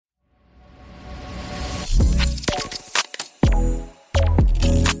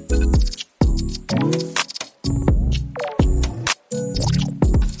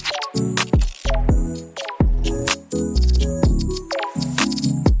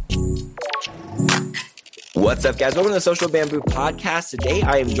What's up, guys? Welcome to the Social Bamboo Podcast. Today,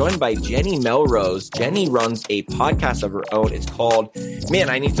 I am joined by Jenny Melrose. Jenny runs a podcast of her own. It's called,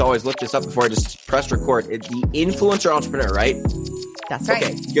 man, I need to always look this up before I just press record. It's the Influencer Entrepreneur, right? That's right.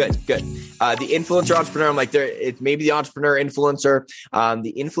 Okay, good. The Influencer Entrepreneur, I'm like, it's maybe the Entrepreneur Influencer.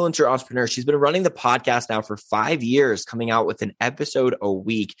 The Influencer Entrepreneur, she's been running the podcast now for 5 years, coming out with an episode a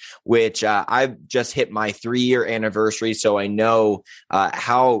week, which I've just hit my 3-year anniversary. So I know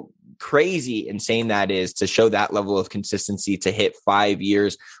how crazy insane that is to show that level of consistency to hit 5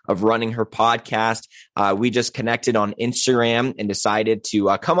 years of running her podcast. We just connected on Instagram and decided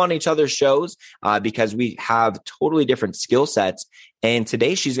to come on each other's shows because we have totally different skill sets. And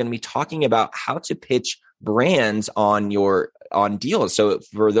today she's going to be talking about how to pitch brands on deals. So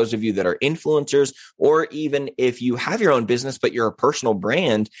for those of you that are influencers, or even if you have your own business, but you're a personal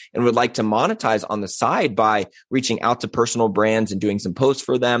brand and would like to monetize on the side by reaching out to personal brands and doing some posts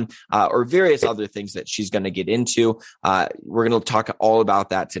for them, or various other things that she's going to get into. We're going to talk all about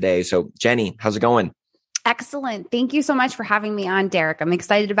that today. So Jenny, how's it going? Excellent. Thank you so much for having me on, Derek. I'm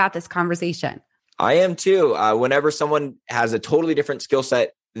excited about this conversation. I am too. Whenever someone has a totally different skill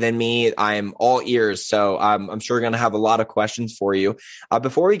set than me, I'm all ears. So I'm sure we're going to have a lot of questions for you.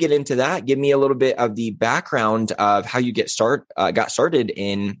 Before we get into that, give me a little bit of the background of how you got started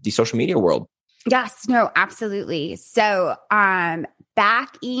in the social media world. Yes, no, absolutely. So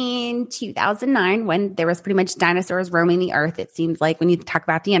back in 2009, when there was pretty much dinosaurs roaming the earth, it seems like, when you talk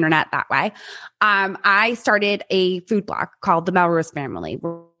about the internet that way, I started a food blog called the Melrose Family,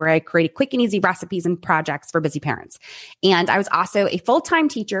 where I created quick and easy recipes and projects for busy parents. And I was also a full-time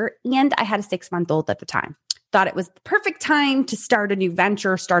teacher, and I had a 6-month-old at the time. Thought it was the perfect time to start a new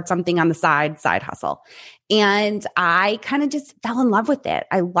venture, start something on the side hustle. And I kind of just fell in love with it.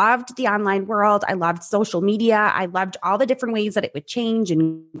 I loved the online world. I loved social media. I loved all the different ways that it would change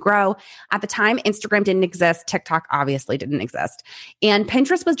and grow. At the time, Instagram didn't exist. TikTok obviously didn't exist. And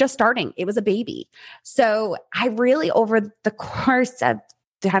Pinterest was just starting. It was a baby. So I really, over the course of,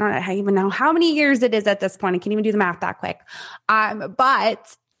 I don't even know how many years it is at this point. I can't even do the math that quick.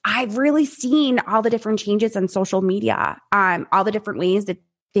 But I've really seen all the different changes in social media, all the different ways that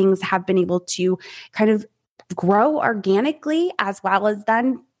things have been able to kind of grow organically, as well as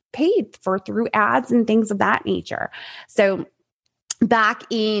then paid for through ads and things of that nature. So back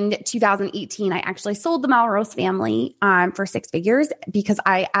in 2018, I actually sold the Melrose Family for 6 figures, because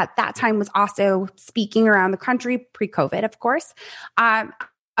I, at that time, was also speaking around the country, pre-COVID, of course,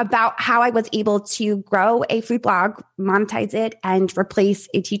 about how I was able to grow a food blog, monetize it, and replace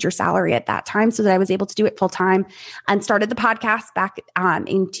a teacher salary at that time, so that I was able to do it full time, and started the podcast back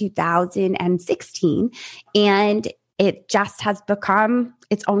in 2016. And it just has become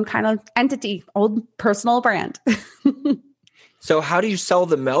its own kind of entity, old personal brand. So how do you sell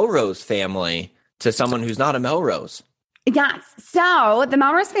the Melrose Family to someone who's not a Melrose? Yes. So the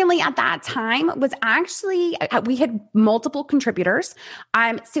Melrose Family at that time was actually, we had multiple contributors.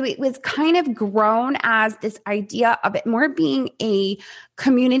 So it was kind of grown as this idea of it more being a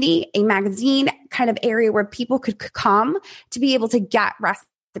community, a magazine kind of area where people could come to be able to get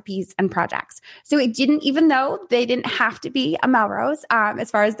recipes and projects. So it didn't, even though they didn't have to be a Melrose,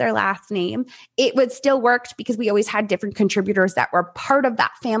 as far as their last name, it would still worked, because we always had different contributors that were part of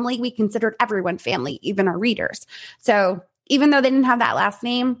that family. We considered everyone family, even our readers. So even though they didn't have that last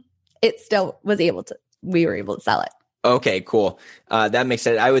name, it still was we were able to sell it. Okay, cool. That makes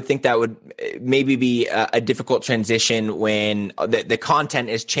sense. I would think that would maybe be a difficult transition when the content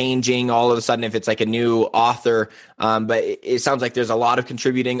is changing all of a sudden, if it's like a new author. But it sounds like there's a lot of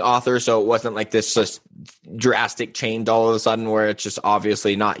contributing authors. So it wasn't like this just drastic change all of a sudden where it's just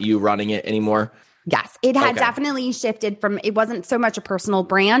obviously not you running it anymore. Yes, it had definitely shifted from, it wasn't so much a personal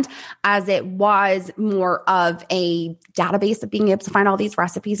brand as it was more of a database of being able to find all these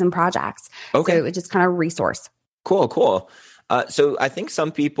recipes and projects. Okay. So it was just kind of a resource. Cool. So I think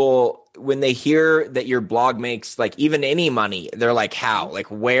some people, when they hear that your blog makes like even any money, they're like, how? Like,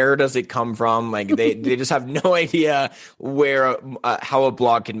 where does it come from? Like they just have no idea where, how a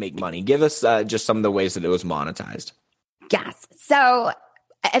blog can make money. Give us just some of the ways that it was monetized. Yes. So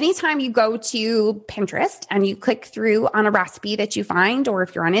anytime you go to Pinterest and you click through on a recipe that you find, or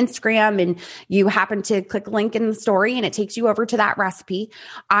if you're on Instagram and you happen to click a link in the story and it takes you over to that recipe,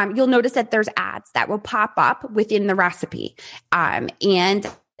 you'll notice that there's ads that will pop up within the recipe.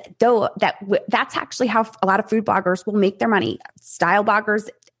 And though that's actually how a lot of food bloggers will make their money. Style bloggers,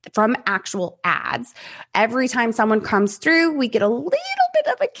 from actual ads. Every time someone comes through, we get a little bit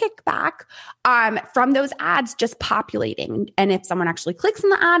of a kickback from those ads just populating. And if someone actually clicks on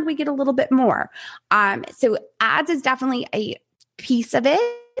the ad, we get a little bit more. So ads is definitely a piece of it.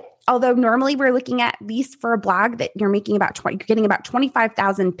 although normally we're looking at least for a blog that you're making you're getting about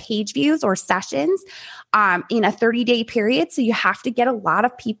 25,000 page views or sessions in a 30-day period. So you have to get a lot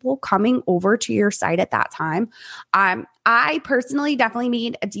of people coming over to your site at that time. I personally definitely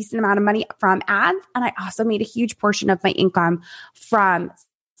made a decent amount of money from ads, and I also made a huge portion of my income from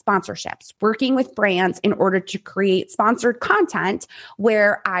sponsorships, working with brands in order to create sponsored content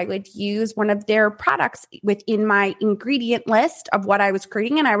where I would use one of their products within my ingredient list of what I was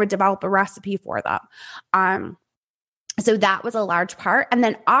creating, and I would develop a recipe for them. So that was a large part. And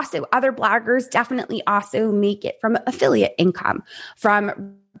then also other bloggers definitely also make it from affiliate income,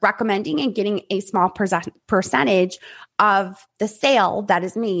 from recommending and getting a small percentage of the sale that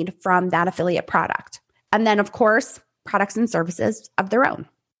is made from that affiliate product. And then, of course, products and services of their own.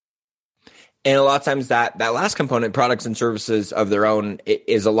 And a lot of times that last component, products and services of their own,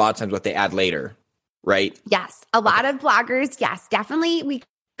 is a lot of times what they add later, right? Yes. A lot of bloggers, yes, definitely. We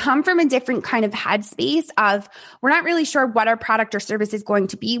come from a different kind of headspace of we're not really sure what our product or service is going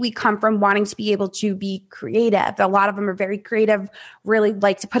to be. We come from wanting to be able to be creative. A lot of them are very creative, really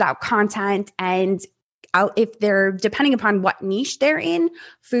like to put out content, and if they're depending upon what niche they're in,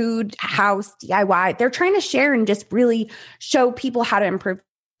 food, house, DIY, they're trying to share and just really show people how to improve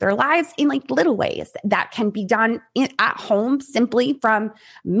their lives in like little ways that can be done at home, simply from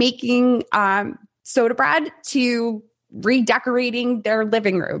making soda bread to redecorating their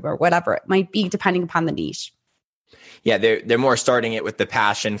living room or whatever it might be, depending upon the niche. Yeah, they're more starting it with the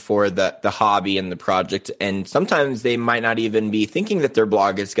passion for the hobby and the project. And sometimes they might not even be thinking that their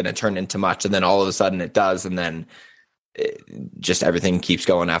blog is going to turn into much. And then all of a sudden it does. And then just everything keeps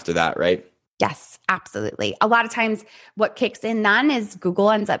going after that, right? Yes, absolutely. A lot of times what kicks in then is Google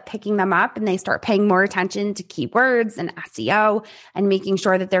ends up picking them up and they start paying more attention to keywords and SEO and making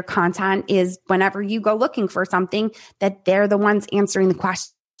sure that their content is, whenever you go looking for something, that they're the ones answering the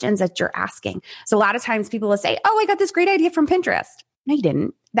questions that you're asking. So a lot of times people will say, oh, I got this great idea from Pinterest. No, you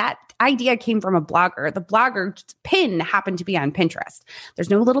didn't. That idea came from a blogger. The blogger pin happened to be on Pinterest. There's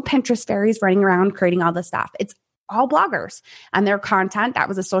no little Pinterest fairies running around creating all this stuff. It's all bloggers and their content. That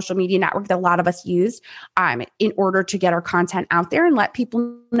was a social media network that a lot of us used in order to get our content out there and let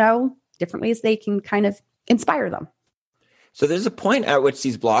people know different ways they can kind of inspire them. So there's a point at which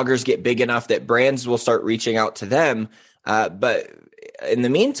these bloggers get big enough that brands will start reaching out to them. But in the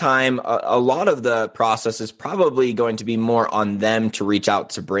meantime, a lot of the process is probably going to be more on them to reach out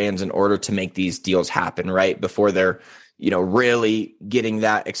to brands in order to make these deals happen, right? Before they're really getting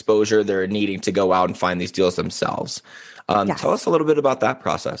that exposure, they're needing to go out and find these deals themselves. Yes. Tell us a little bit about that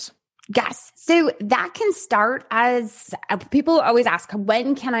process. Yes. So that can start as people always ask,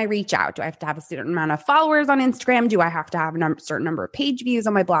 when can I reach out? Do I have to have a certain amount of followers on Instagram? Do I have to have a certain number of page views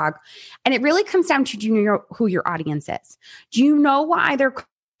on my blog? And it really comes down to, do you know who your audience is? Do you know why they're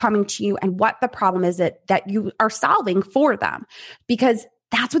coming to you and what the problem is that you are solving for them? Because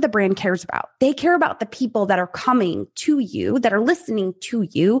that's what the brand cares about. They care about the people that are coming to you, that are listening to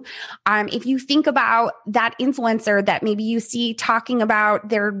you. If you think about that influencer that maybe you see talking about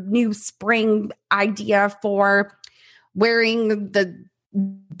their new spring idea for wearing the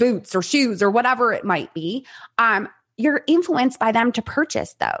boots or shoes or whatever it might be, you're influenced by them to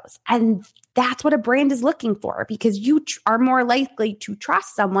purchase those. And that's what a brand is looking for, because you are more likely to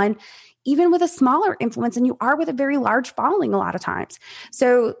trust someone even with a smaller influence than you are with a very large following a lot of times.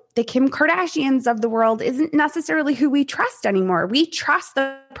 So the Kim Kardashians of the world isn't necessarily who we trust anymore. We trust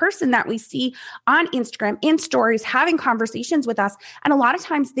the person that we see on Instagram in stories, having conversations with us. And a lot of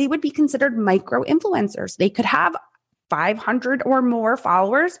times they would be considered micro influencers. They could have 500 or more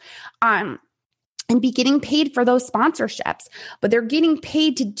followers and be getting paid for those sponsorships, but they're getting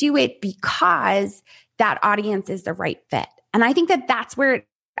paid to do it because that audience is the right fit. And I think that that's where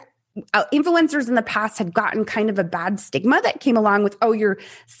influencers in the past have gotten kind of a bad stigma that came along with, oh, you're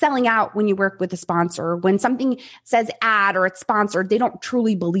selling out when you work with a sponsor. When something says ad or it's sponsored, they don't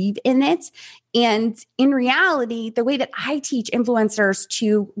truly believe in it. And in reality, the way that I teach influencers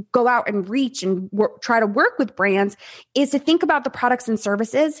to go out and reach and try to work with brands is to think about the products and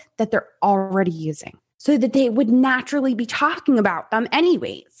services that they're already using, so that they would naturally be talking about them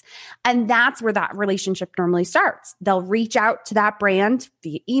anyways. And that's where that relationship normally starts. They'll reach out to that brand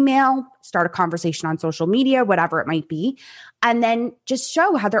via email, start a conversation on social media, whatever it might be, and then just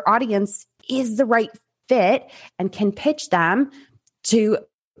show how their audience is the right fit and can pitch them to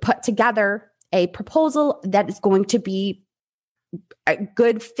put together a proposal that is going to be a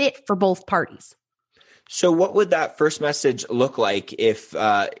good fit for both parties. So what would that first message look like if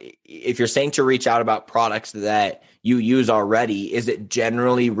you're saying to reach out about products that you use already? Is it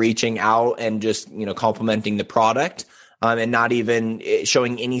generally reaching out and just, complimenting the product? and not even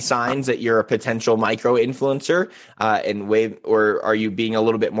showing any signs that you're a potential micro influencer, or are you being a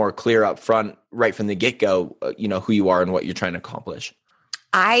little bit more clear up front right from the get-go, who you are and what you're trying to accomplish?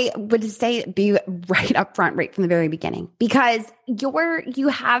 I would say be right up front, right from the very beginning, because you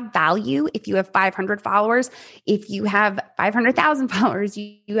have value. If you have 500 followers, if you have 500,000 followers,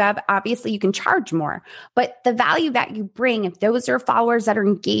 you have, obviously you can charge more, but the value that you bring, if those are followers that are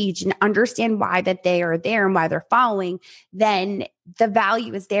engaged and understand why that they are there and why they're following, then the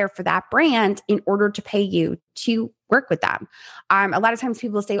value is there for that brand in order to pay you to work with them. A lot of times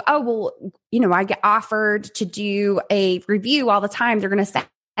people say, oh, well, I get offered to do a review all the time. They're going to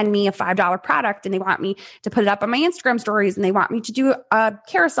send me a $5 product and they want me to put it up on my Instagram stories and they want me to do a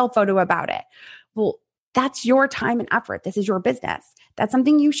carousel photo about it. Well, that's your time and effort. This is your business. That's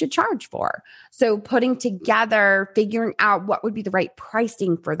something you should charge for. So putting together, figuring out what would be the right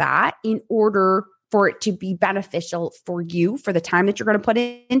pricing for that in order for it to be beneficial for you, for the time that you're going to put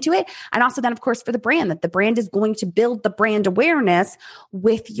into it. And also then, of course, for the brand, that the brand is going to build the brand awareness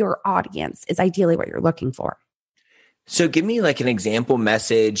with your audience is ideally what you're looking for. So give me like an example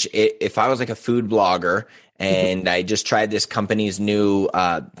message. If I was like a food blogger and I just tried this company's new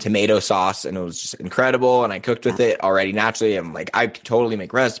tomato sauce and it was just incredible and I cooked with it already naturally. I'm like, I could totally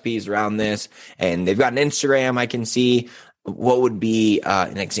make recipes around this and they've got an Instagram I can see. What would be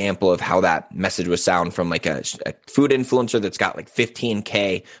an example of how that message would sound from like a food influencer that's got like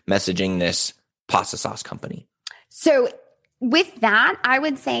 15K messaging this pasta sauce company? So with that, I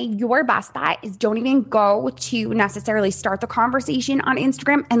would say your best bet is don't even go to necessarily start the conversation on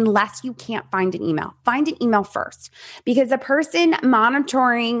Instagram unless you can't find an email. Find an email first, because the person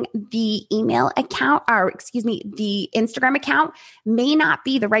monitoring the email account, the Instagram account may not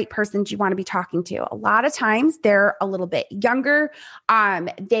be the right person you want to be talking to. A lot of times they're a little bit younger.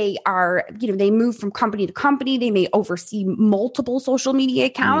 They are, they move from company to company. They may oversee multiple social media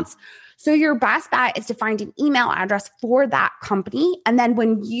accounts. So your best bet is to find an email address for that company. And then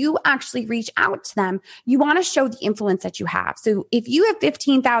when you actually reach out to them, you want to show the influence that you have. So if you have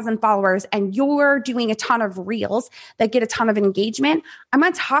 15,000 followers and you're doing a ton of reels that get a ton of engagement, I'm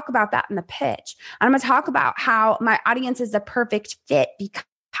going to talk about that in the pitch. And I'm going to talk about how my audience is the perfect fit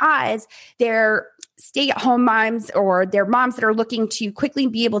because they're stay-at-home moms or they're moms that are looking to quickly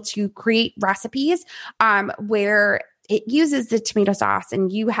be able to create recipes where it uses the tomato sauce,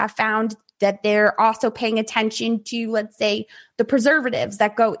 and you have found that they're also paying attention to, let's say, the preservatives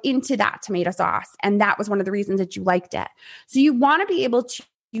that go into that tomato sauce. And that was one of the reasons that you liked it. So you want to be able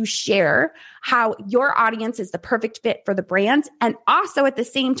to share how your audience is the perfect fit for the brand, and also at the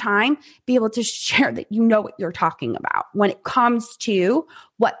same time, be able to share that you know what you're talking about when it comes to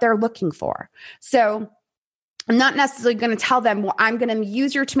what they're looking for. So I'm not necessarily going to tell them, well, I'm going to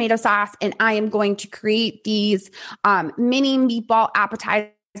use your tomato sauce and I am going to create these mini meatball appetizers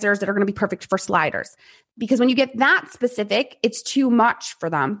that are going to be perfect for sliders. Because when you get that specific, it's too much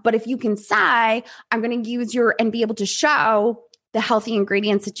for them. But if you can say, I'm going to use and be able to show the healthy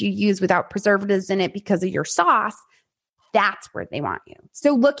ingredients that you use without preservatives in it because of your sauce, that's where they want you.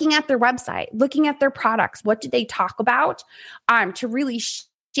 So looking at their website, looking at their products, what do they talk about to really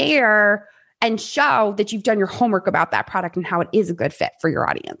share and show that you've done your homework about that product and how it is a good fit for your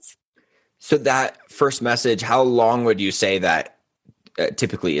audience. So that first message, how long would you say that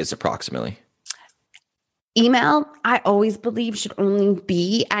typically is approximately? Email, I always believe, should only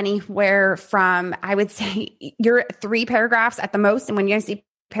be anywhere from, I would say, you're 3 paragraphs at the most. And when you say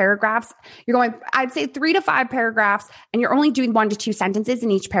paragraphs, you're going, I'd say 3 to 5 paragraphs, and you're only doing 1 to 2 sentences in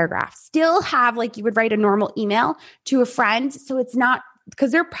each paragraph. Still have like you would write a normal email to a friend. So it's not,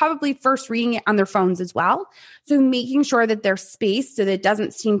 because they're probably first reading it on their phones as well. So making sure that there's space so that it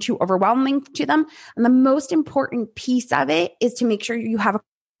doesn't seem too overwhelming to them. And the most important piece of it is to make sure you have a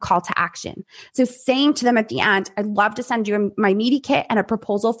call to action. So saying to them at the end, I'd love to send you my media kit and a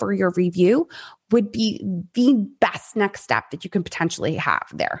proposal for your review would be the best next step that you can potentially have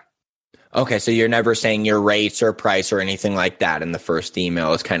there. Okay, so you're never saying your rates or price or anything like that in the first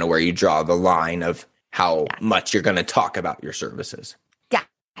email is kind of where you draw the line of how much you're going to talk about your services.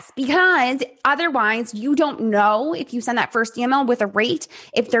 Because otherwise you don't know if you send that first email with a rate,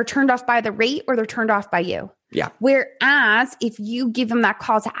 if they're turned off by the rate or they're turned off by you. Yeah. Whereas if you give them that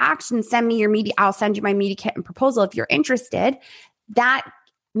call to action, send me your media, I'll send you my media kit and proposal if you're interested, that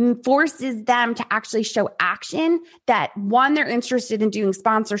forces them to actually show action that 1, they're interested in doing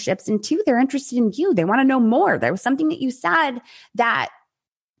sponsorships, and 2, they're interested in you. They want to know more. There was something that you said that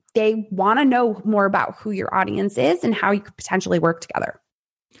they want to know more about who your audience is and how you could potentially work together.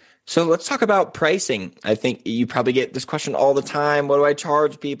 So let's talk about pricing. I think you probably get this question all the time. What do I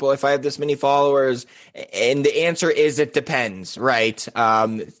charge people if I have this many followers? And the answer is it depends, right?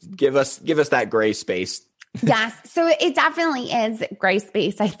 Give us that gray space. Yes. So it definitely is gray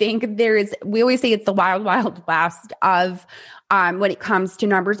space. I think we always say it's the wild, wild west of when it comes to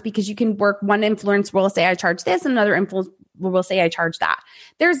numbers, because you can work, one influencer will say I charge this, and another influencer will say I charge that.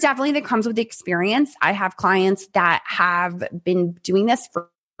 There's definitely that comes with the experience. I have clients that have been doing this for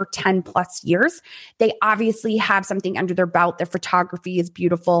 10 plus years. They obviously have something under their belt. Their photography is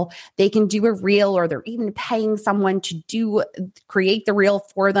beautiful. They can do a reel, or they're even paying someone to create the reel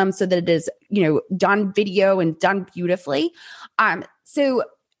for them so that it is, done video and done beautifully. So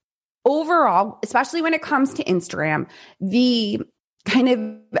overall, especially when it comes to Instagram, the kind of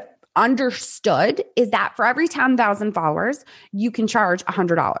understood is that for every 10,000 followers, you can charge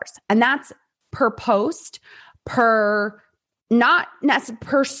 $100. And that's per post, not necessarily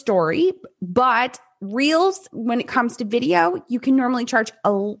per story, but reels, when it comes to video, you can normally charge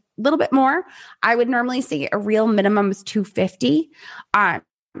a little bit more. I would normally say a reel minimum is $250.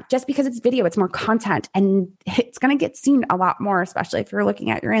 Just because it's video, it's more content, and it's going to get seen a lot more, especially if you're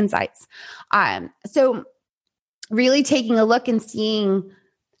looking at your insights. So really taking a look and seeing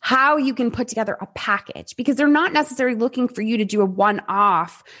how you can put together a package, because they're not necessarily looking for you to do a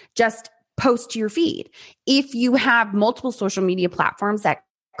one-off, just post to your feed. If you have multiple social media platforms, that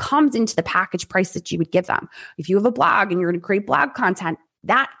comes into the package price that you would give them. If you have a blog and you're going to create blog content,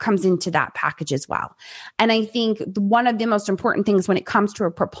 that comes into that package as well. And I think one of the most important things when it comes to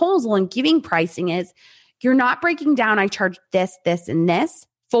a proposal and giving pricing is you're not breaking down, I charge this, this, and this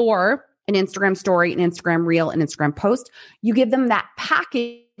for an Instagram story, an Instagram reel, an Instagram post. You give them that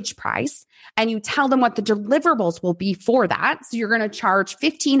package price and you tell them what the deliverables will be for that. So you're going to charge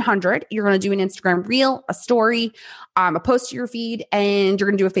 $1,500. You're going to do an Instagram reel, a story, a post to your feed, and you're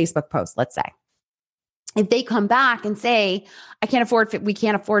going to do a Facebook post, let's say. If they come back and say, we can't afford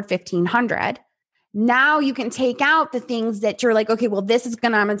 $1,500, now you can take out the things that you're like, okay, well, I'm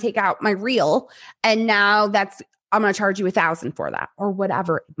going to take out my reel. And now I'm going to charge you $1,000 for that, or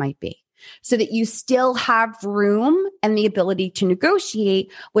whatever it might be, so that you still have room and the ability to negotiate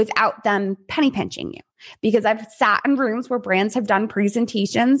without them penny pinching you. Because I've sat in rooms where brands have done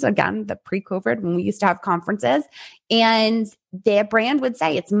presentations, again, the pre-COVID, when we used to have conferences, and their brand would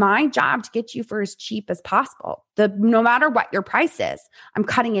say, it's my job to get you for as cheap as possible. No matter what your price is, I'm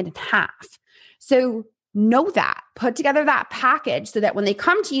cutting it in half. So know that, put together that package so that when they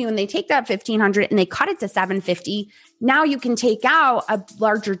come to you and they take that $1,500 and they cut it to $750, now you can take out a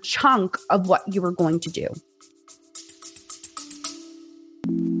larger chunk of what you were going to do.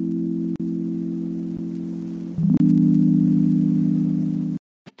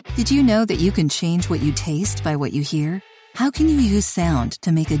 Did you know that you can change what you taste by what you hear? How can you use sound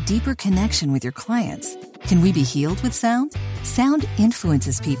to make a deeper connection with your clients? Can we be healed with sound? Sound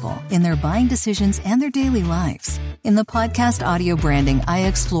influences people in their buying decisions and their daily lives. In the podcast Audio Branding, I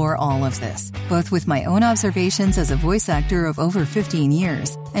explore all of this, both with my own observations as a voice actor of over 15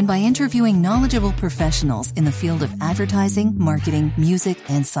 years and by interviewing knowledgeable professionals in the field of advertising, marketing, music,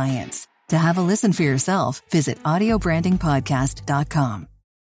 and science. To have a listen for yourself, visit audiobrandingpodcast.com.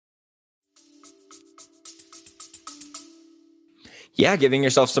 Yeah, giving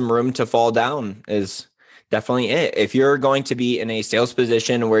yourself some room to fall down is definitely it. If you're going to be in a sales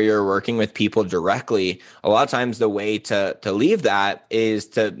position where you're working with people directly, a lot of times the way to leave that is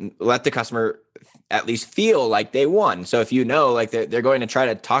to let the customer at least feel like they won. So if you know, like they're going to try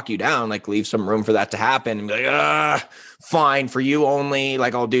to talk you down, like leave some room for that to happen and be like, fine, for you only,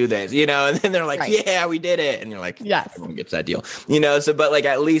 like I'll do this, and then they're like, right. Yeah, we did it. And you're like, yes, everyone gets that deal, so, but like,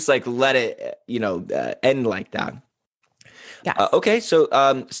 at least like let it, end like that. Yes. Okay.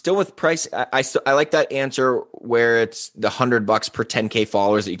 So, still with price, I like that answer where it's the $100 per 10K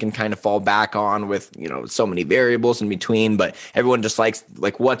followers that you can kind of fall back on with, so many variables in between, but everyone just likes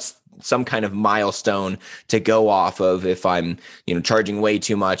like, what's some kind of milestone to go off of if I'm, charging way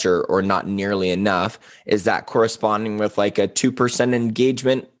too much or not nearly enough. Is that corresponding with like a 2%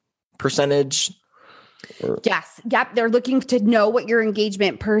 engagement percentage? Yes. Yep. They're looking to know what your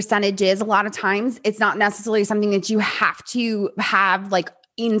engagement percentage is. A lot of times it's not necessarily something that you have to have like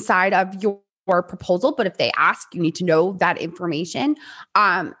inside of your proposal, but if they ask, you need to know that information.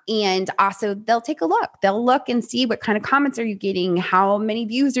 And also they'll take a look. They'll look and see what kind of comments are you getting? How many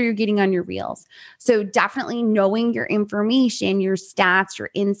views are you getting on your reels? So definitely knowing your information, your stats, your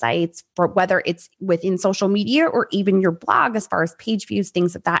insights, for whether it's within social media or even your blog, as far as page views,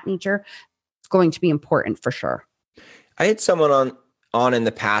 things of that nature, going to be important for sure. I had someone on in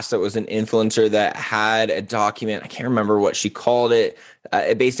the past that was an influencer that had a document. I can't remember what she called it.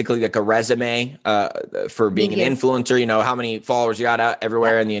 Basically like a resume for being an influencer, you know, how many followers you got out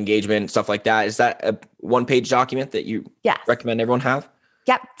everywhere and the engagement, stuff like that. Is that a one-page document that you recommend everyone have?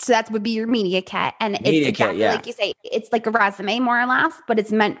 Yep. So that would be your media kit. And it's exactly like you say, it's like a resume more or less, but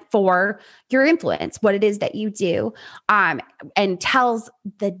it's meant for your influence, what it is that you do, and tells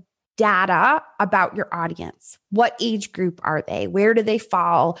the data about your audience. What age group are they? Where do they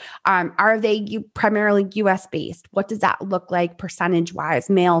fall? Are they primarily US based? What does that look like percentage wise,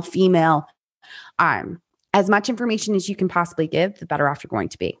 male, female? As much information as you can possibly give, the better off you're going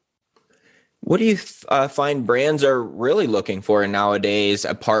to be. What do you find brands are really looking for nowadays,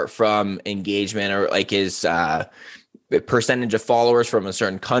 apart from engagement, or like is percentage of followers from a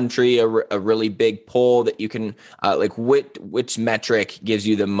certain country a really big poll that you can like which metric gives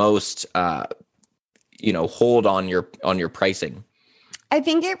you the most hold on your pricing? I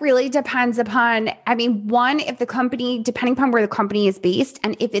think it really depends upon, one, if the company, depending upon where the company is based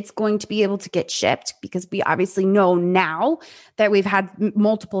and if it's going to be able to get shipped, because we obviously know now that we've had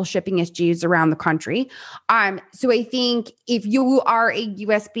multiple shipping issues around the country. So I think if you are a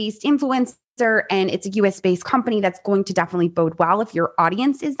US based influencer and it's a US based company, that's going to definitely bode well. If your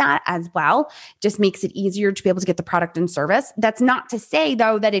audience is that as well, just makes it easier to be able to get the product and service. That's not to say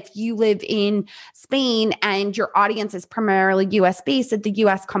though, that if you live in Spain and your audience is primarily US based, that the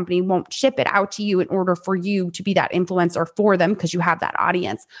US company won't ship it out to you in order for you to be that influencer for them because you have that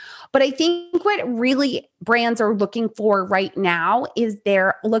audience. But I think what really brands are looking for right now is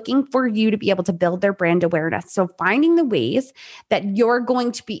they're looking for you to be able to build their brand awareness. So finding the ways that you're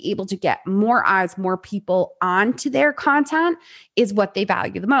going to be able to get more eyes, more people onto their content is what they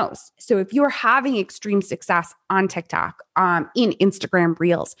value the most. So if you're having extreme success on TikTok, in Instagram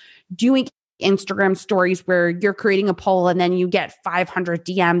Reels, doing Instagram stories where you're creating a poll and then you get 500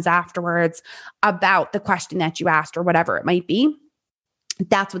 DMs afterwards about the question that you asked or whatever it might be,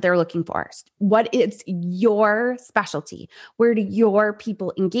 that's what they're looking for. What is your specialty? Where do your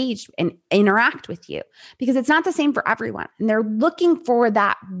people engage and interact with you? Because it's not the same for everyone. And they're looking for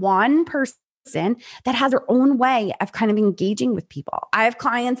that one person that has their own way of kind of engaging with people. I have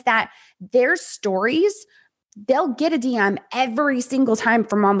clients that their stories, they'll get a DM every single time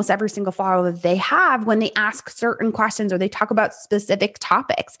from almost every single follower that they have when they ask certain questions or they talk about specific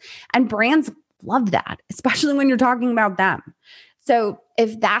topics. And brands love that, especially when you're talking about them. So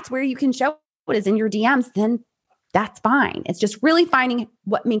if that's where you can show what is in your DMs, then that's fine. It's just really finding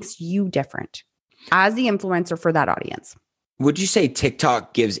what makes you different as the influencer for that audience. Would you say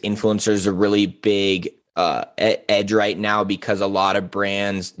TikTok gives influencers a really big edge right now because a lot of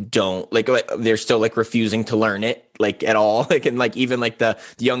brands don't like they're still like refusing to learn it like at all, like, and like even like the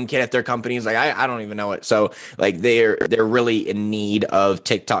young kid at their company is like I don't even know it, so like they're really in need of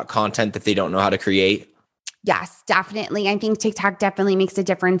TikTok content that they don't know how to create? Yes, definitely. I think TikTok definitely makes a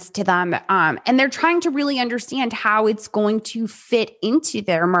difference to them. And they're trying to really understand how it's going to fit into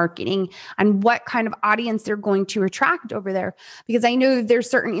their marketing and what kind of audience they're going to attract over there. Because I know there's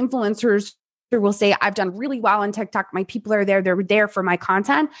certain influencers who will say, I've done really well on TikTok. My people are there. They're there for my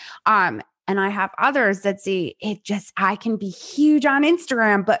content. And I have others that say I can be huge on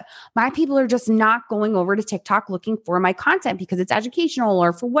Instagram, but my people are just not going over to TikTok looking for my content because it's educational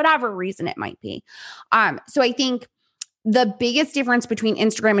or for whatever reason it might be. So I think the biggest difference between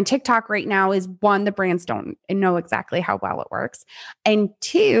Instagram and TikTok right now is one, the brands don't know exactly how well it works. And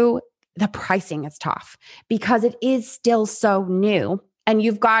two, the pricing is tough because it is still so new. And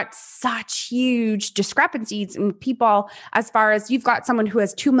you've got such huge discrepancies in people as far as you've got someone who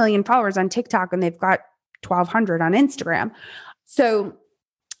has 2 million followers on TikTok and they've got 1,200 on Instagram. So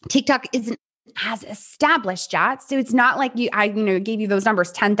TikTok isn't as established yet. So it's not like I gave you those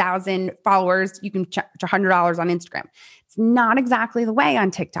numbers, 10,000 followers, you can charge $100 on Instagram. It's not exactly the way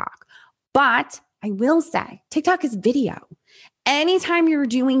on TikTok. But I will say TikTok is video. Anytime you're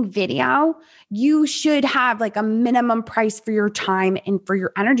doing video, you should have like a minimum price for your time and for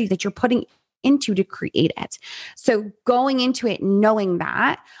your energy that you're putting into to create it. So going into it, knowing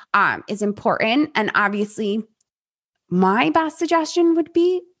that is important. And obviously my best suggestion would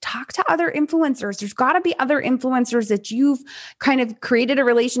be talk to other influencers. There's got to be other influencers that you've kind of created a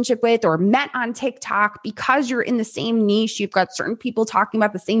relationship with or met on TikTok because you're in the same niche. You've got certain people talking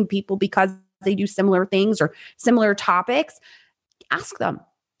about the same people because they do similar things or similar topics. Ask them.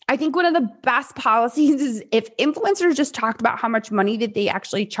 I think one of the best policies is if influencers just talked about how much money that they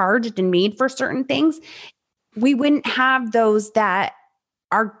actually charged and made for certain things, we wouldn't have those that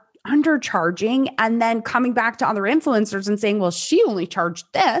are undercharging and then coming back to other influencers and saying, well, she only charged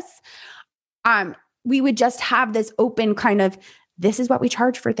this. We would just have this open kind of this is what we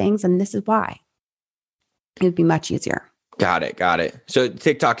charge for things and this is why. It would be much easier. Got it. So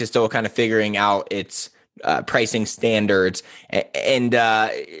TikTok is still kind of figuring out its pricing standards, and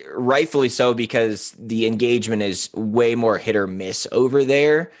rightfully so, because the engagement is way more hit or miss over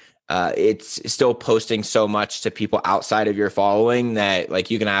there. It's still posting so much to people outside of your following that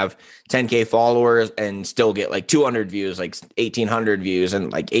like you can have 10K followers and still get like 200 views, like 1,800 views,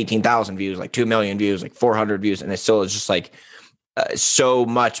 and like 18,000 views, like 2 million views, like 400 views. And it still is just like so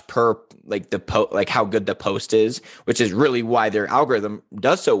much per like like how good the post is, which is really why their algorithm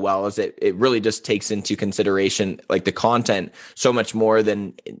does so well, is it really just takes into consideration like the content so much more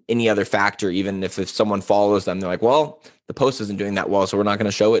than any other factor. Even if someone follows them, they're like, well, the post isn't doing that well, so we're not going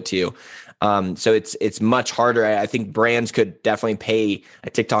to show it to you. So it's much harder. I think brands could definitely pay a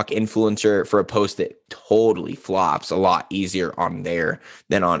TikTok influencer for a post that totally flops a lot easier on there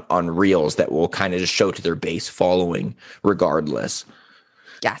than on Reels that will kind of just show to their base following regardless.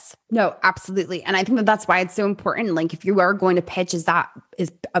 Yes. No, absolutely. And I think that that's why it's so important. Like if you are going to pitch, is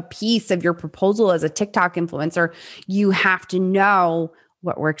a piece of your proposal as a TikTok influencer, you have to know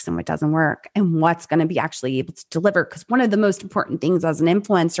what works and what doesn't work and what's going to be actually able to deliver. Because one of the most important things as an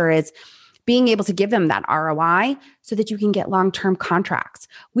influencer is being able to give them that ROI so that you can get long-term contracts.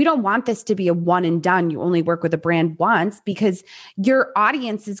 We don't want this to be a one and done. You only work with a brand once, because your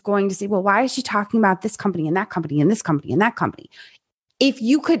audience is going to say, well, why is she talking about this company and that company and this company and that company? If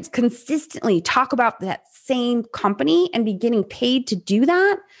you could consistently talk about that same company and be getting paid to do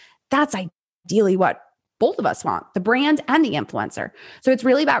that, that's ideally what both of us want, the brand and the influencer. So it's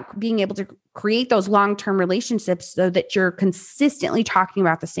really about being able to create those long-term relationships so that you're consistently talking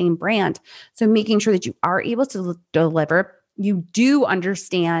about the same brand. So making sure that you are able to deliver, you do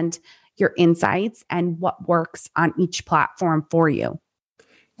understand your insights and what works on each platform for you.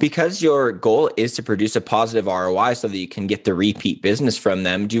 Because your goal is to produce a positive ROI so that you can get the repeat business from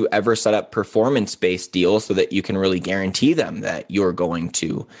them, do you ever set up performance-based deals so that you can really guarantee them that you're going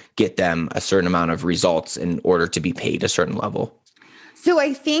to get them a certain amount of results in order to be paid a certain level? So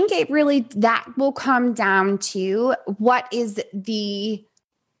I think that will come down to what is the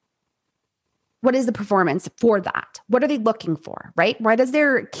performance for that? What are they looking for, right? What is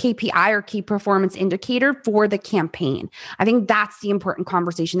their KPI or key performance indicator for the campaign? I think that's the important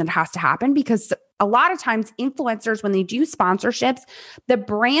conversation that has to happen, because a lot of times influencers, when they do sponsorships, the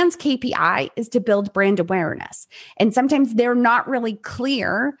brand's KPI is to build brand awareness. And sometimes they're not really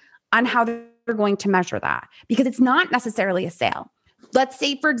clear on how they're going to measure that, because it's not necessarily a sale. Let's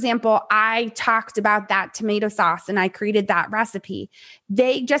say, for example, I talked about that tomato sauce and I created that recipe.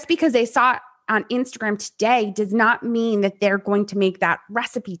 Just because they saw it on Instagram today does not mean that they're going to make that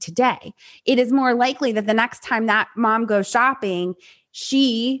recipe today. It is more likely that the next time that mom goes shopping,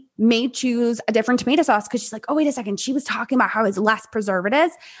 she may choose a different tomato sauce because she's like, oh, wait a second, she was talking about how it's less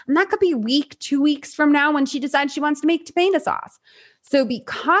preservatives. And that could be a week, 2 weeks from now when she decides she wants to make tomato sauce. So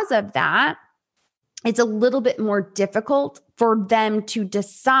because of that, it's a little bit more difficult for them to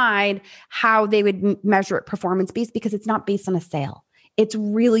decide how they would measure it performance-based, because it's not based on a sale. It's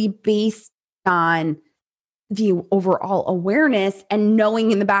really based on the overall awareness and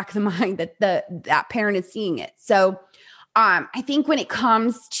knowing in the back of the mind that that parent is seeing it. So I think when it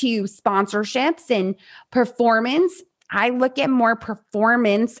comes to sponsorships and performance, I look at more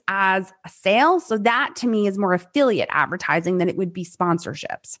performance as a sale. So that to me is more affiliate advertising than it would be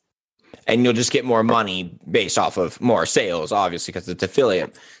sponsorships. And you'll just get more money based off of more sales, obviously, because it's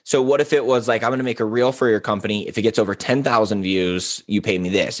affiliate. So what if it was like, I'm going to make a reel for your company. If it gets over 10,000 views, you pay me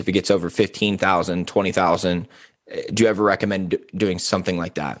this. If it gets over 15,000, 20,000, do you ever recommend doing something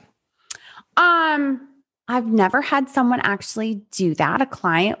like that? I've never had someone actually do that, a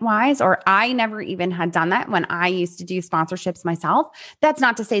client wise, or I never even had done that when I used to do sponsorships myself. That's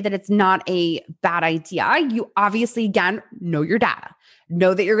not to say that it's not a bad idea. You obviously, again, know your data.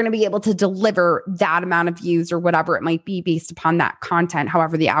 Know that you're going to be able to deliver that amount of views or whatever it might be based upon that content.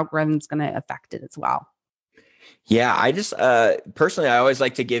 However, the algorithm is going to affect it as well. Yeah, I just personally, I always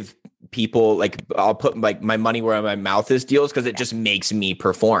like to give people, like, I'll put like my money where my mouth is deals, because it just makes me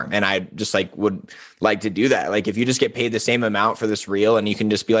perform. And I just like would like to do that. Like if you just get paid the same amount for this reel and you can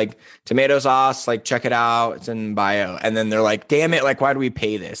just be like, tomato sauce, like check it out, it's in bio. And then they're like, damn it, like why do we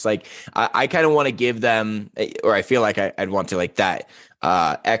pay this? Like I kind of want to give them, or I feel like I'd want to, like that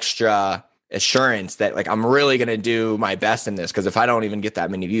extra assurance that like I'm really going to do my best in this, because if I don't even get that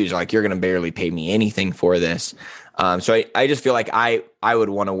many views, like you're going to barely pay me anything for this. So I just feel like I would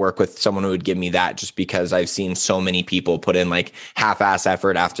want to work with someone who would give me that, just because I've seen so many people put in like half-ass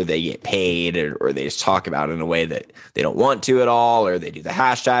effort after they get paid, or they just talk about it in a way that they don't want to at all, or they do the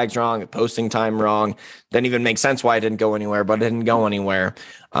hashtags wrong, the posting time wrong. Doesn't even make sense why it didn't go anywhere, but it didn't go anywhere.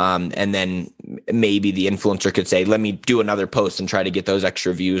 And then maybe the influencer could say, let me do another post and try to get those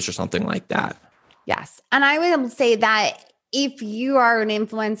extra views or something like that. Yes. And I would say that if you are an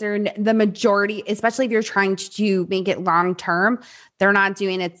influencer, the majority, especially if you're trying to make it long-term, they're not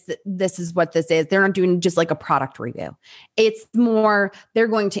doing it. This is what this is. They're not doing just like a product review. It's more, they're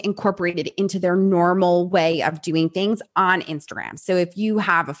going to incorporate it into their normal way of doing things on Instagram. So if you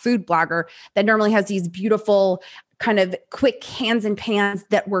have a food blogger that normally has these beautiful kind of quick hands and pans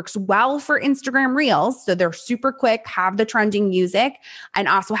that works well for Instagram Reels, so they're super quick, have the trending music, and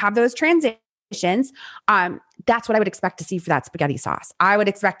also have those transitions. That's what I would expect to see for that spaghetti sauce. I would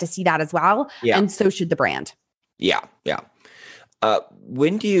expect to see that as well. Yeah. And so should the brand. Yeah. Yeah.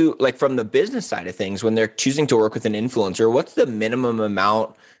 When do you, like, from the business side of things, when they're choosing to work with an influencer, what's the minimum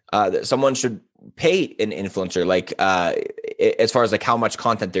amount that someone should pay an influencer, like as far as like how much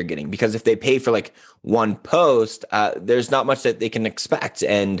content they're getting? Because if they pay for like one post, there's not much that they can expect.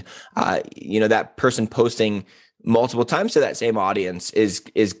 And, that person posting multiple times to that same audience is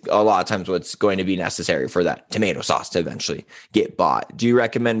a lot of times what's going to be necessary for that tomato sauce to eventually get bought. Do you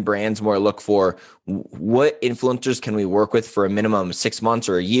recommend brands more look for what influencers can we work with for a minimum of 6 months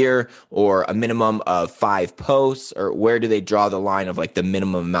or a year, or a minimum of 5 posts, or where do they draw the line of like the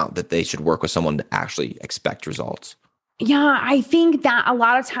minimum amount that they should work with someone to actually expect results? Yeah, I think that a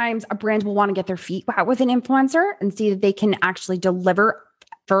lot of times a brand will want to get their feet wet with an influencer and see that they can actually deliver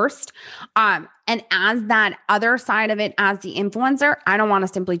first. And as that other side of it, as the influencer, I don't want to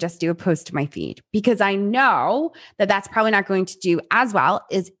simply just do a post to my feed, because I know that that's probably not going to do as well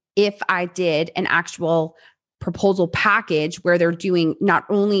as if I did an actual proposal package where they're doing not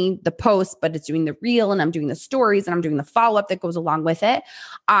only the post, but it's doing the reel, and I'm doing the stories, and I'm doing the follow-up that goes along with it.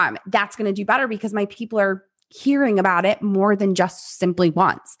 That's going to do better because my people are hearing about it more than just simply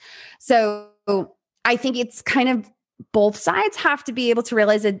once. So I think it's kind of both sides have to be able to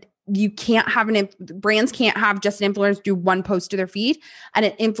realize that you can't have brands can't have just an influencer do one post to their feed, and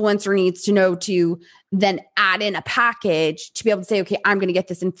an influencer needs to know to then add in a package to be able to say, okay, I'm going to get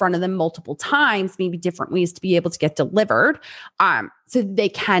this in front of them multiple times, maybe different ways to be able to get delivered. So they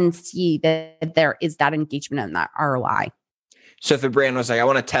can see that there is that engagement and that ROI. So if a brand was like, I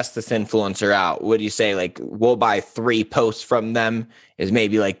want to test this influencer out, would you say like, we'll buy 3 posts from them is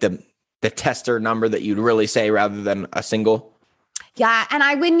maybe like the tester number that you'd really say, rather than a single? Yeah. And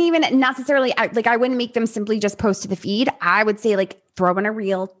I wouldn't even necessarily, I wouldn't make them simply just post to the feed. I would say like throw in a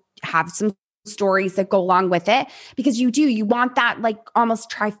reel, have some stories that go along with it, because you want that like almost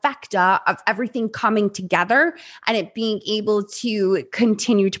trifecta of everything coming together and it being able to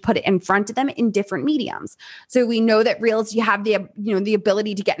continue to put it in front of them in different mediums. So we know that reels, you have the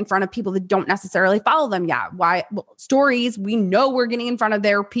ability to get in front of people that don't necessarily follow them. Yeah. Stories, we know we're getting in front of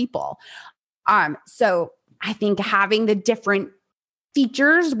their people. So I think having the different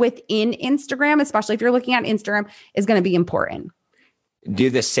features within Instagram, especially if you're looking at Instagram, is going to be important.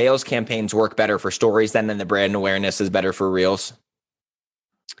 Do the sales campaigns work better for stories then, and the brand awareness is better for reels?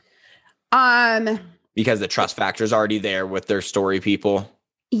 Because the trust factor is already there with their story people.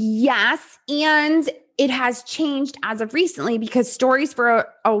 Yes. And it has changed as of recently, because stories for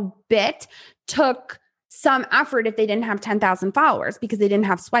a bit took some effort if they didn't have 10,000 followers, because they didn't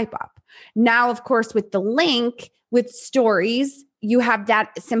have swipe up. Now, of course, with the link with stories, you have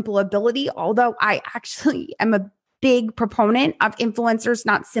that simple ability. Although I actually am a big proponent of influencers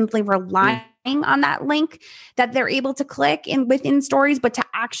not simply relying on that link that they're able to click in within stories, but to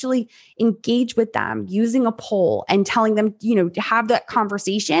actually engage with them using a poll and telling them, to have that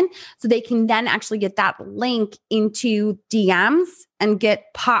conversation so they can then actually get that link into DMs and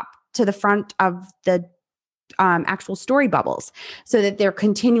get popped to the front of the actual story bubbles, so that they're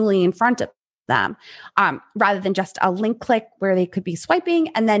continually in front of them, rather than just a link click where they could be swiping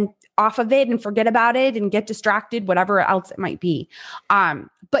and then off of it and forget about it and get distracted, whatever else it might be.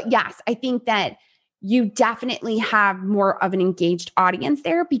 But yes, I think that you definitely have more of an engaged audience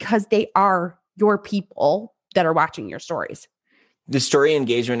there, because they are your people that are watching your stories. The story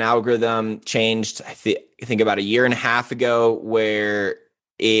engagement algorithm changed, I think about a year and a half ago, where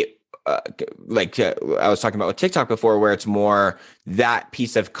it I was talking about with TikTok before, where it's more that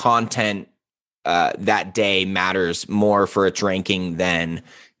piece of content that day matters more for its ranking than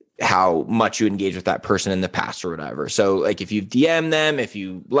how much you engage with that person in the past or whatever. So like if you DM them, if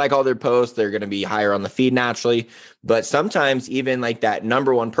you like all their posts, they're going to be higher on the feed naturally. But sometimes even like that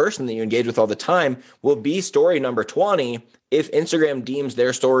number one person that you engage with all the time will be story number 20 if Instagram deems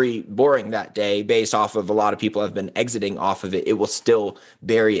their story boring that day based off of a lot of people have been exiting off of it, it will still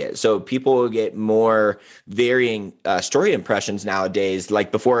bury it. So people will get more varying story impressions nowadays.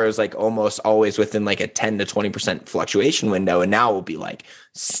 Like before, it was like almost always within like a 10 to 20% fluctuation window. And now it will be like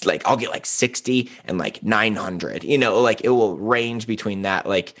I'll get like 60 and like 900, like it will range between that.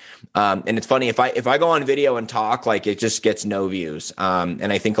 Like, and it's funny if I go on video and talk, like it just gets no views.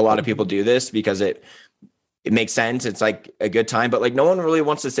 And I think a lot of people do this because it makes sense. It's like a good time, but like no one really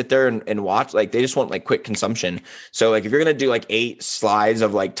wants to sit there and watch. Like they just want like quick consumption. So like if you're going to do like 8 slides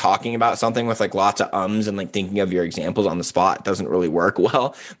of like talking about something with like lots of ums and like thinking of your examples on the spot, it doesn't really work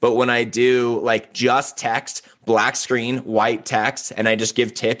well. But when I do like just text, black screen, white text, and I just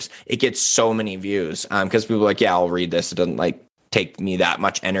give tips, it gets so many views. Because people are like, yeah, I'll read this. It doesn't like take me that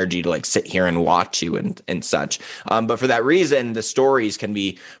much energy to like sit here and watch you and such. But for that reason, the stories can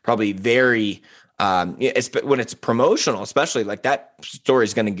be probably very, when it's promotional, especially like that story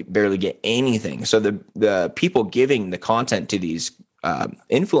is going to barely get anything. So the people giving the content to these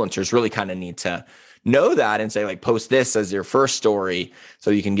influencers really kind of need to know that and say like, post this as your first story so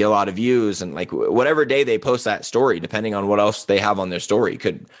you can get a lot of views. And like whatever day they post that story, depending on what else they have on their story,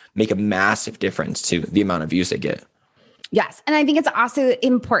 could make a massive difference to the amount of views they get. Yes. And I think it's also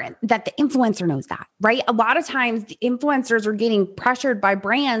important that the influencer knows that, right? A lot of times the influencers are getting pressured by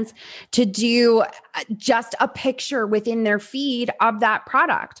brands to do just a picture within their feed of that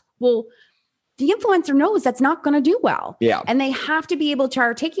product. Well, the influencer knows that's not going to do well. Yeah. And they have to be able to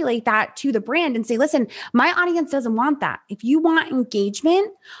articulate that to the brand and say, listen, my audience doesn't want that. If you want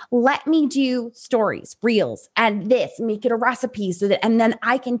engagement, let me do stories, reels, and this, make it a recipe so that, and then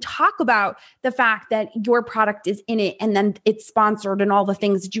I can talk about the fact that your product is in it and then it's sponsored and all the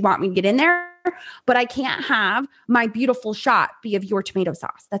things that you want me to get in there. But I can't have my beautiful shot be of your tomato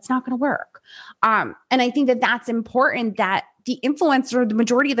sauce. That's not going to work. And I think that that's important, that the influencer, the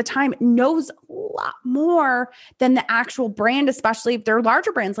majority of the time, knows a lot more than the actual brand, especially if they're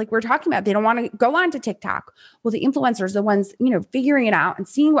larger brands like we're talking about. They don't want to go on to TikTok. Well, the influencers, the ones, figuring it out and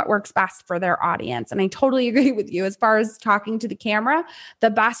seeing what works best for their audience. And I totally agree with you as far as talking to the camera. The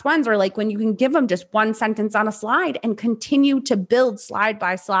best ones are like when you can give them just one sentence on a slide and continue to build slide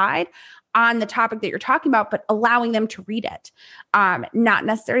by slide on the topic that you're talking about, but allowing them to read it, not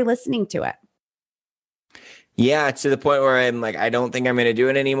necessarily listening to it. Yeah, it's to the point where I'm like, I don't think I'm going to do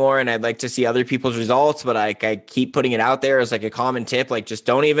it anymore. And I'd like to see other people's results, but I keep putting it out there as like a common tip. Like, just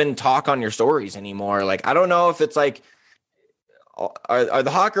don't even talk on your stories anymore. Like, I don't know if it's like, are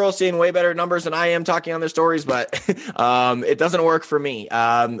the hot girls seeing way better numbers than I am talking on their stories, but it doesn't work for me.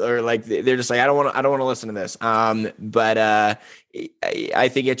 Or like, they're just like, I don't want to listen to this. But I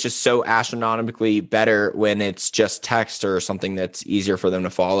think it's just so astronomically better when it's just text or something that's easier for them to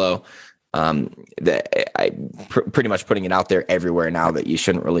follow. That I pretty much putting it out there everywhere now that you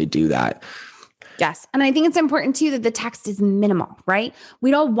shouldn't really do that. Yes. And I think it's important too that the text is minimal, right? We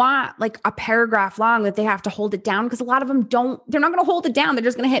don't want like a paragraph long that they have to hold it down, because a lot of them they're not going to hold it down. They're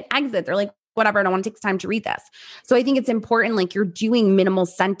just going to hit exit. They're like, whatever, I don't want to take the time to read this. So I think it's important, like you're doing minimal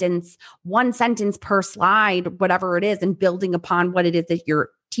sentence, one sentence per slide, whatever it is, and building upon what it is that you're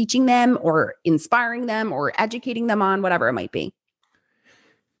teaching them or inspiring them or educating them on, whatever it might be.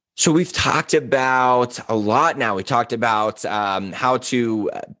 So we've talked about a lot now. We talked about how to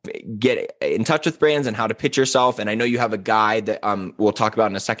get in touch with brands and how to pitch yourself. And I know you have a guide that we'll talk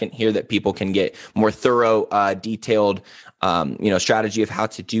about in a second here that people can get more thorough, detailed, strategy of how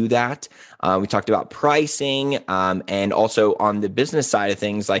to do that. We talked about pricing and also on the business side of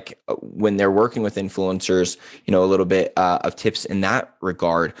things, like when they're working with influencers, a little bit of tips in that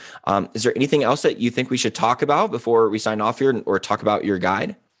regard. Is there anything else that you think we should talk about before we sign off here or talk about your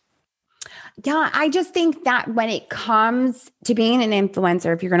guide? Yeah, I just think that when it comes to being an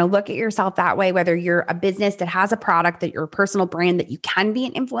influencer, if you're going to look at yourself that way, whether you're a business that has a product, that you're a personal brand, that you can be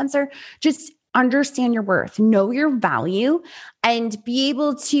an influencer, just understand your worth, know your value, and be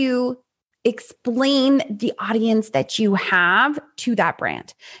able to explain the audience that you have to that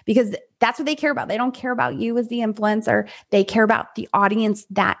brand, because that's what they care about. They don't care about you as the influencer. They care about the audience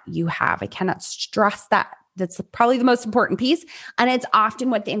that you have. I cannot stress that. That's probably the most important piece. And it's often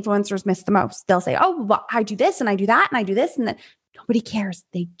what the influencers miss the most. They'll say, oh, well, I do this and I do that and I do this. And then nobody cares.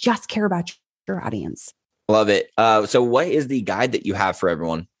 They just care about your audience. Love it. So what is the guide that you have for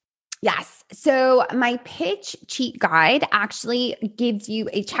everyone? Yes. So my pitch cheat guide actually gives you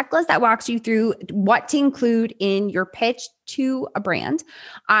a checklist that walks you through what to include in your pitch to a brand.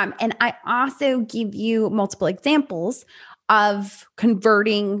 And I also give you multiple examples of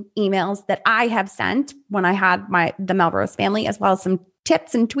converting emails that I have sent when I had the Melrose family, as well as some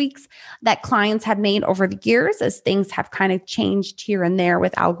tips and tweaks that clients have made over the years as things have kind of changed here and there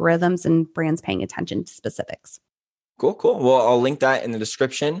with algorithms and brands paying attention to specifics. Cool. Well, I'll link that in the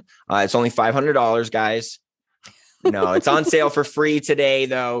description. It's only $500, guys. No, it's on sale for free today,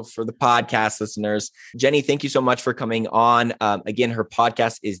 though, for the podcast listeners. Jenny, thank you so much for coming on. Again, her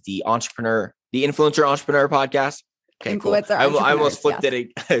podcast is the Influencer Entrepreneur Podcast. Okay, cool. I almost flipped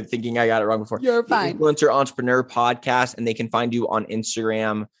it thinking I got it wrong before. You're fine. The Influencer Entrepreneur Podcast, and they can find you on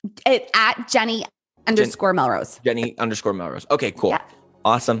Instagram. At Jenny_Melrose. Jenny_Melrose. Okay, cool. Yeah.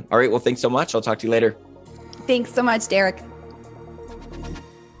 Awesome. All right. Well, thanks so much. I'll talk to you later. Thanks so much, Derek.